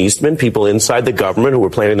Clark and Eastman, people inside the government who were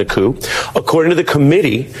planning the coup. According to the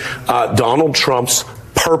committee, Donald Trump's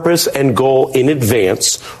purpose and goal in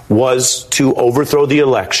advance was to overthrow the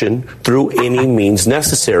election through any means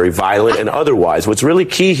necessary, violent and otherwise. What's really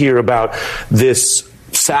key here about this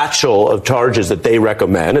satchel of charges that they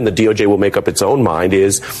recommend, and the DOJ will make up its own mind,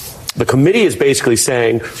 is the committee is basically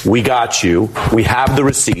saying, we got you, we have the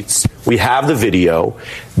receipts, we have the video,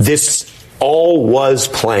 this all was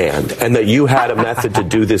planned, and that you had a method to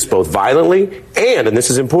do this both violently and this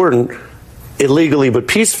is important, illegally but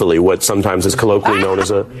peacefully, what sometimes is colloquially known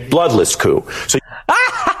as a bloodless coup. So,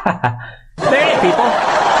 there it is,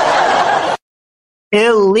 people.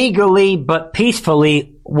 Illegally but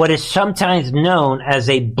peacefully, what is sometimes known as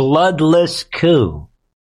a bloodless coup.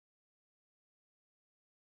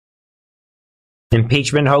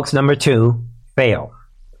 Impeachment hoax number 2, fail.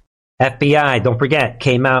 FBI, don't forget,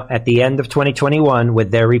 came out at the end of 2021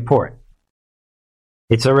 with their report.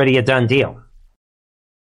 It's already a done deal.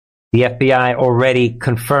 The FBI already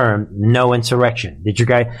confirmed no insurrection. Did you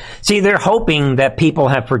guys see? They're hoping that people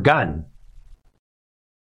have forgotten.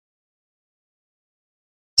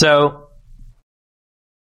 So,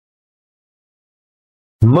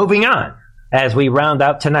 moving on as we round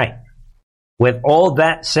out tonight. With all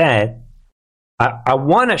that said, I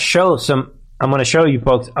want to show some. I'm going to show you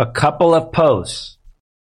folks a couple of posts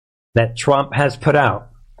that Trump has put out.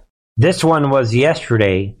 This one was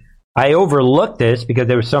yesterday. I overlooked this because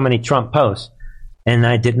there were so many Trump posts, and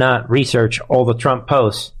I did not research all the Trump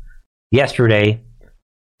posts yesterday.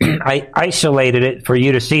 I isolated it for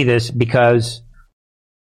you to see this because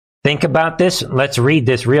think about this. Let's read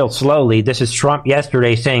this real slowly. This is Trump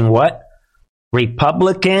yesterday saying what?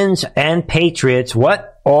 Republicans and patriots, what?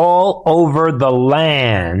 All over the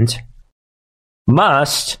land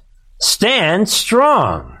must stand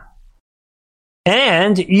strong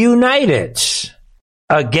and united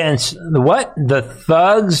against what? The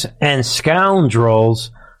thugs and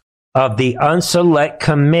scoundrels of the Unselect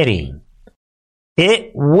Committee.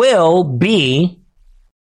 It will be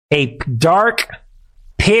a dark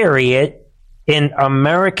period in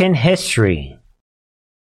American history.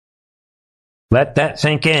 Let that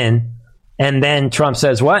sink in. And then Trump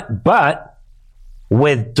says what? But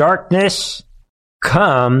with darkness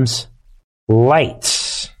comes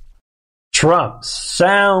light. Trump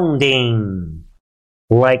sounding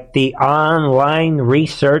like the online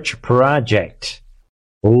research project.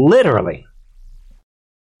 Literally.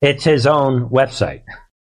 It's his own website.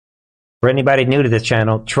 For anybody new to this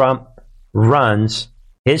channel, Trump runs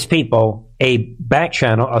his people a back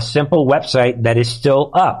channel, a simple website that is still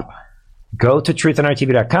up. Go to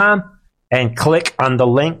truthandrtv.com and click on the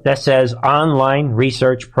link that says Online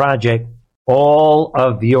Research Project. All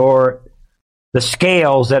of the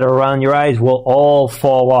scales that are around your eyes will all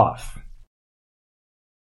fall off.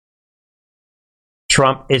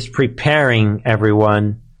 Trump is preparing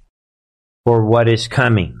everyone for what is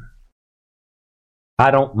coming.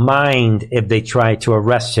 I don't mind if they try to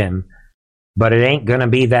arrest him, but it ain't going to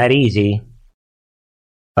be that easy.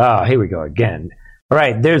 Oh, here we go again. All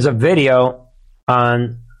right, there's a video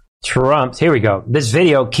on Trump's. Here we go. This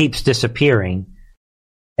video keeps disappearing.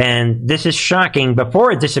 And this is shocking.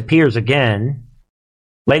 Before it disappears again,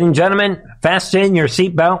 ladies and gentlemen, fasten your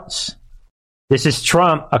seatbelts. This is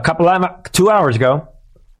Trump 2 hours ago.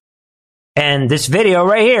 And this video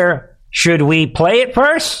right here, should we play it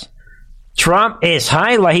first? Trump is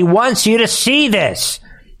highlighting. He wants you to see this.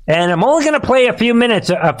 And I'm only going to play a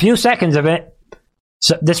few seconds of it.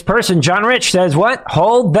 So this person, John Rich, says what?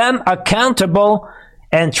 Hold them accountable.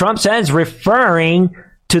 And Trump says, referring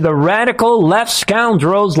to the radical left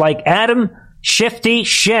scoundrels like Adam Shifty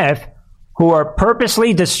Schiff, who are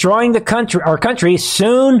purposely destroying our country,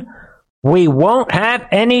 soon we won't have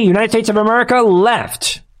any United States of America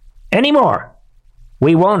left anymore.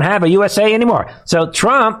 We won't have a USA anymore. So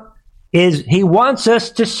Trump he wants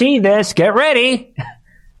us to see this. Get ready.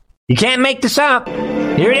 You can't make this up.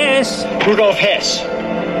 Here it is. Rudolf Hess.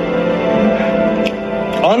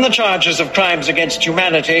 On the charges of crimes against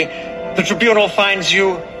humanity, the tribunal finds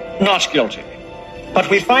you not guilty. But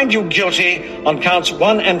we find you guilty on counts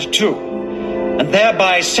 1 and 2, and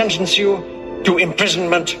thereby sentence you to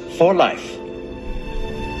imprisonment for life.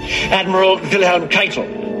 Admiral Wilhelm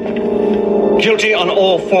Keitel, guilty on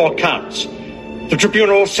all 4 counts. The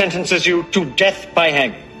tribunal sentences you to death by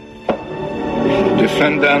hanging.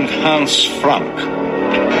 Defendant Hans Frank.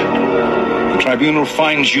 The tribunal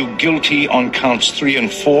finds you guilty on counts 3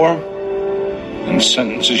 and 4 and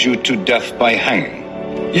sentences you to death by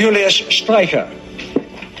hanging. Julius Streicher.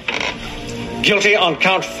 Guilty on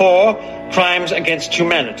count 4, crimes against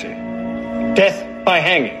humanity. Death by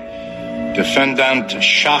hanging. Defendant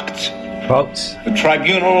Schacht. Folks. The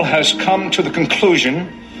tribunal has come to the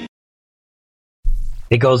conclusion.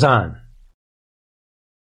 It goes on.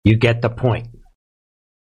 You get the point.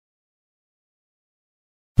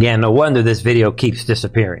 Yeah, no wonder this video keeps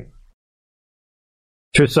disappearing.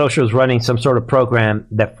 Truth Social is running some sort of program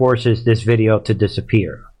that forces this video to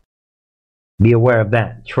disappear. Be aware of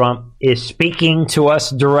that. Trump is speaking to us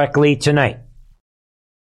directly tonight.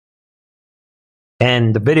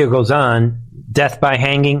 And the video goes on, death by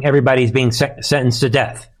hanging, everybody's being sentenced to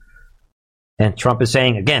death. And Trump is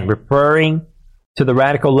saying, again, referring to the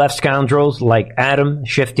radical left scoundrels like Adam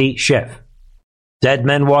Shifty Schiff. Dead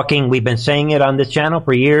men walking. We've been saying it on this channel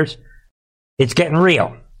for years. It's getting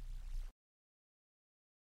real.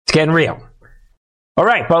 It's getting real. All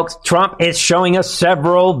right, folks. Trump is showing us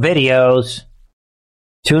several videos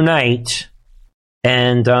tonight.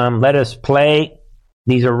 And let us play.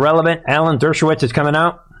 These are relevant. Alan Dershowitz is coming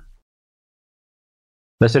out.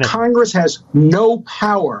 Listen. Congress has no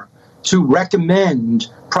power to recommend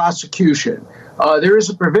prosecution. There is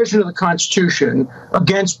a provision of the Constitution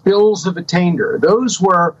against bills of attainder. Those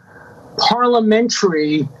were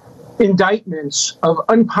parliamentary indictments of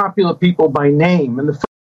unpopular people by name.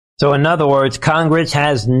 So in other words, Congress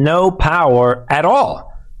has no power at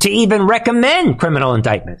all to even recommend criminal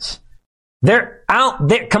indictments. They're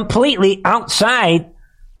completely outside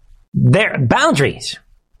their boundaries.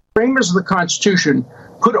 Framers of the Constitution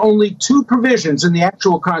put only two provisions in the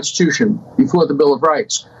actual Constitution before the Bill of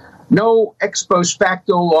Rights. No ex post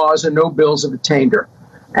facto laws and no bills of attainder.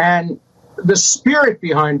 And the spirit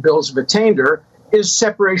behind bills of attainder is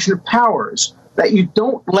separation of powers, that you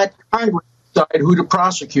don't let Congress decide who to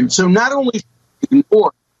prosecute. So not only should it be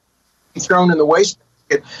ignored, be thrown in the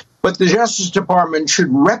wastebasket, but the Justice Department should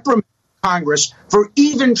reprimand Congress for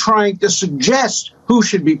even trying to suggest who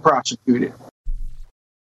should be prosecuted.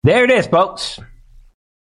 There it is, folks.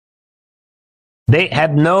 They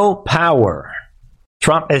have no power.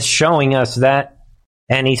 Trump is showing us that,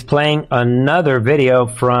 and he's playing another video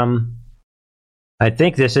from, I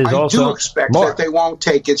think this is also... I do expect that they won't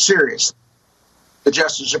take it seriously. The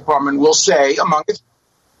Justice Department will say, among its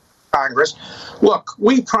Congress, look,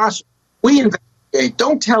 we investigate.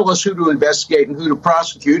 Don't tell us who to investigate and who to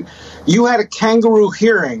prosecute. You had a kangaroo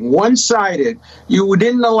hearing, one-sided. You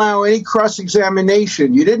didn't allow any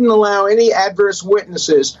cross-examination. You didn't allow any adverse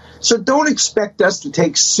witnesses. So don't expect us to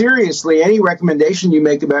take seriously any recommendation you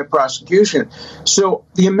make about prosecution. So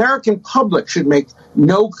the American public should make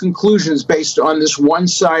no conclusions based on this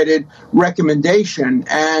one-sided recommendation,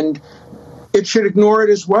 and it should ignore it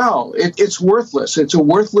as well. It's worthless. It's a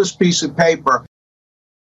worthless piece of paper.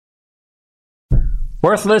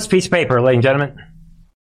 Worthless piece of paper, ladies and gentlemen.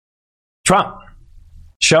 Trump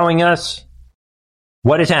showing us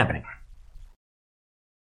what is happening.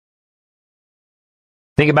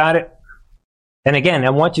 Think about it. And again, I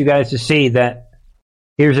want you guys to see that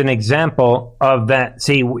here's an example of that.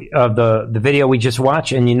 See, of the video we just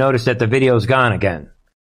watched, and you notice that the video's gone again.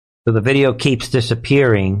 So the video keeps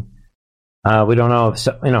disappearing. We don't know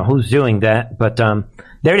if, who's doing that, but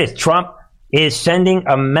there it is. Trump is sending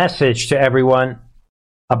a message to everyone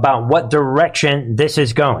about what direction this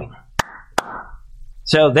is going.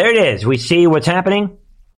 So there it is. We see what's happening.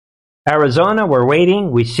 Arizona, we're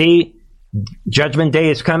waiting. We see Judgment Day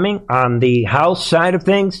is coming on the House side of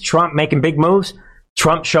things. Trump making big moves.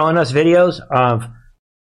 Trump showing us videos of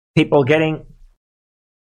people getting,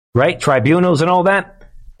 tribunals and all that.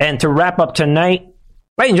 And to wrap up tonight,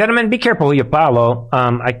 ladies and gentlemen, be careful who you follow.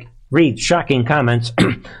 I read shocking comments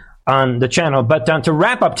on the channel. But to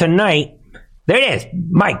wrap up tonight, there it is.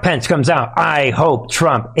 Mike Pence comes out. I hope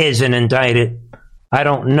Trump isn't indicted. I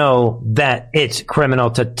don't know that it's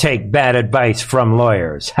criminal to take bad advice from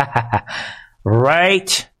lawyers.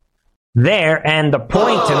 Right there. And the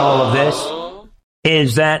point in all of this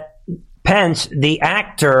is that Pence, the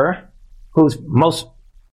actor, who's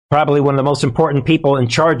probably one of the most important people in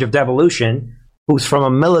charge of devolution, who's from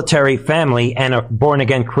a military family and a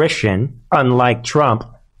born-again Christian, unlike Trump,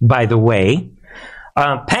 by the way,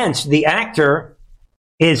 Pence, the actor,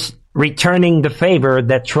 is returning the favor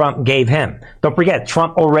that Trump gave him. Don't forget,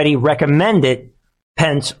 Trump already recommended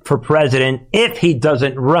Pence for president if he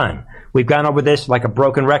doesn't run. We've gone over this like a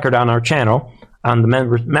broken record on our channel, on the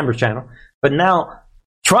members channel. But now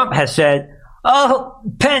Trump has said,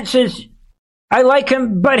 Pence I like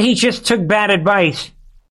him, but he just took bad advice.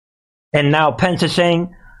 And now Pence is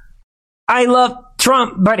saying, I love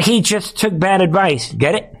Trump, but he just took bad advice.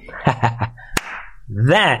 Get it?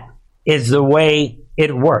 That is the way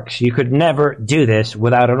it works. You could never do this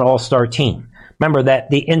without an all-star team. Remember that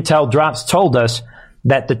the intel drops told us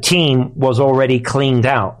that the team was already cleaned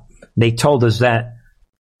out. They told us that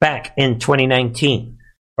back in 2019.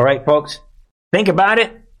 All right, folks? Think about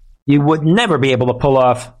it. You would never be able to pull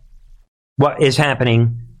off what is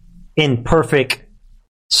happening in perfect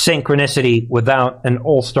synchronicity without an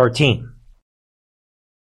all-star team.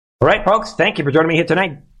 All right, folks? Thank you for joining me here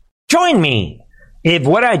tonight. Join me. If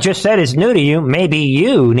what I just said is new to you, maybe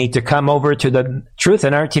you need to come over to the Truth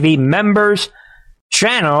and Art TV members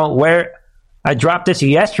channel where I dropped this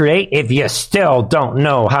yesterday. If you still don't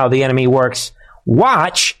know how the enemy works,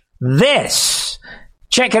 watch this.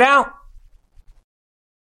 Check it out.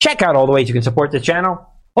 Check out all the ways you can support the channel.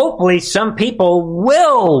 Hopefully some people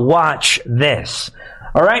will watch this.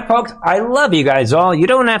 All right, folks, I love you guys all. You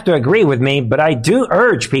don't have to agree with me, but I do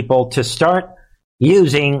urge people to start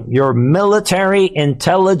using your military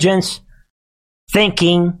intelligence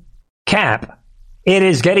thinking cap It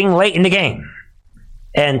is getting late in the game,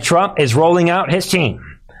 and Trump is rolling out his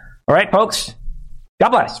team. All right, folks, God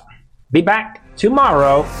bless. Be back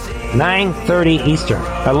tomorrow, 9:30 Eastern.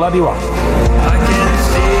 I love you all.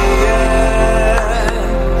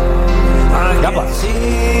 God bless.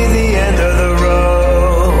 The end of the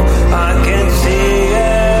road, I can see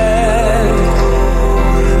it.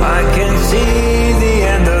 I can see the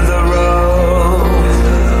end of the road.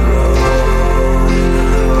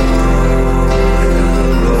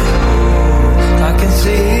 I can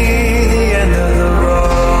see the end of the road.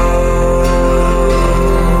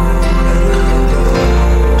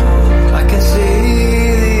 I can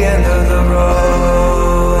see the end of the road.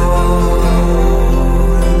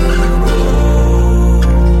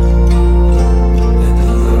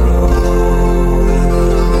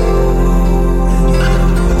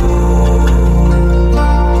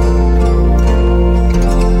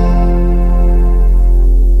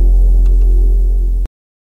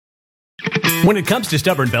 When it comes to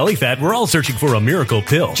stubborn belly fat, we're all searching for a miracle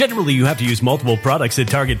pill. Generally, you have to use multiple products that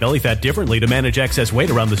target belly fat differently to manage excess weight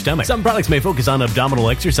around the stomach. Some products may focus on abdominal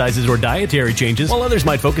exercises or dietary changes, while others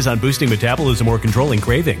might focus on boosting metabolism or controlling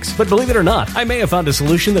cravings. But believe it or not, I may have found a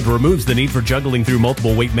solution that removes the need for juggling through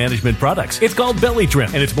multiple weight management products. It's called Belly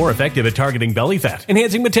Trim, and it's more effective at targeting belly fat,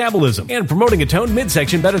 enhancing metabolism, and promoting a toned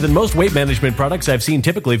midsection better than most weight management products I've seen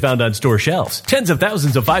typically found on store shelves. Tens of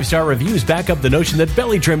thousands of 5-star reviews back up the notion that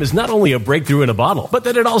Belly Trim is not only a breakthrough in a bottle, but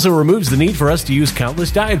that it also removes the need for us to use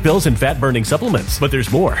countless diet pills and fat-burning supplements. But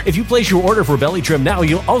there's more. If you place your order for Belly Trim now,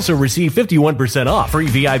 you'll also receive 51% off, free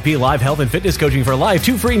VIP live health and fitness coaching for life,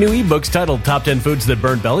 2 free new ebooks titled Top 10 Foods That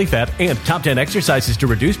Burn Belly Fat and Top 10 Exercises to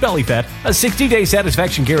Reduce Belly Fat, a 60-day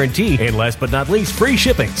satisfaction guarantee, and last but not least, free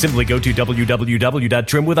shipping. Simply go to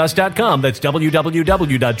www.trimwithus.com. That's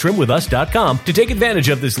www.trimwithus.com to take advantage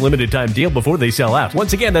of this limited time deal before they sell out.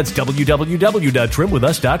 Once again, that's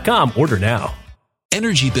www.trimwithus.com. Order now.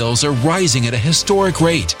 Energy bills are rising at a historic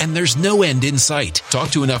rate, and there's no end in sight. Talk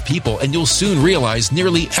to enough people, and you'll soon realize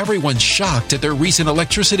nearly everyone's shocked at their recent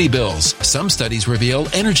electricity bills. Some studies reveal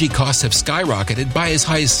energy costs have skyrocketed by as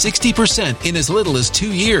high as 60% in as little as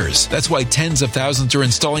 2 years. That's why tens of thousands are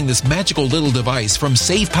installing this magical little device from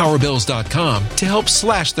SavePowerBills.com to help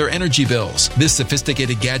slash their energy bills. This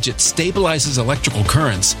sophisticated gadget stabilizes electrical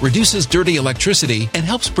currents, reduces dirty electricity, and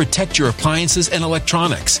helps protect your appliances and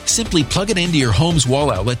electronics. Simply plug it into your home's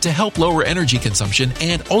wall outlet to help lower energy consumption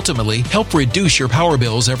and ultimately help reduce your power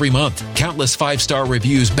bills every month. Countless 5-star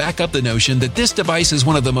reviews back up the notion that this device is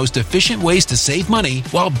one of the most efficient ways to save money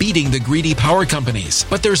while beating the greedy power companies.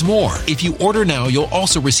 But there's more. If you order now, you'll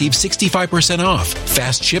also receive 65% off,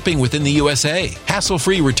 fast shipping within the USA,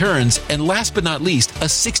 hassle-free returns, and last but not least, a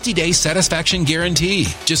 60-day satisfaction guarantee.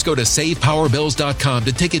 Just go to SavePowerBills.com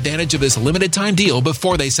to take advantage of this limited time deal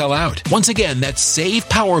before they sell out. Once again, that's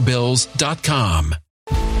SavePowerBills.com.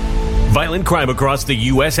 Violent crime across the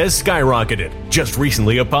U.S. has skyrocketed. Just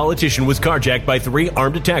recently, a politician was carjacked by 3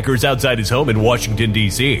 armed attackers outside his home in Washington,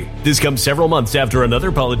 D.C. This comes several months after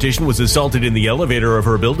another politician was assaulted in the elevator of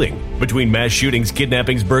her building. Between mass shootings,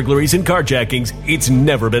 kidnappings, burglaries, and carjackings, it's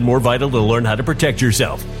never been more vital to learn how to protect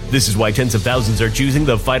yourself. This is why tens of thousands are choosing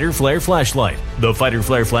the Fighter Flare flashlight. The Fighter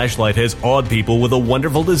Flare flashlight has awed people with a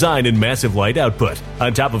wonderful design and massive light output.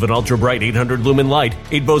 On top of an ultra-bright 800-lumen light,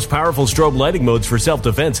 it boasts powerful strobe lighting modes for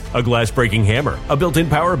self-defense, a glass-breaking hammer, a built-in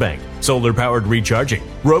power bank, solar-powered recharging,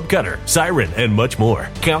 rope cutter, siren, and much more.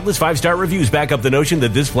 Countless 5-star reviews back up the notion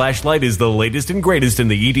that this flashlight is the latest and greatest in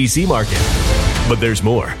the EDC market. But there's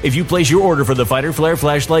more. If you place your order for the Fighter Flare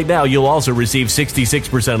flashlight now, you'll also receive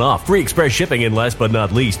 66% off, free express shipping, and last but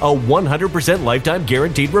not least, a 100% lifetime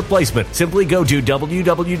guaranteed replacement. Simply go to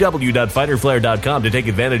www.fighterflare.com to take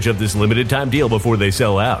advantage of this limited time deal before they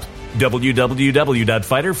sell out.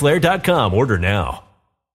 www.fighterflare.com. Order now.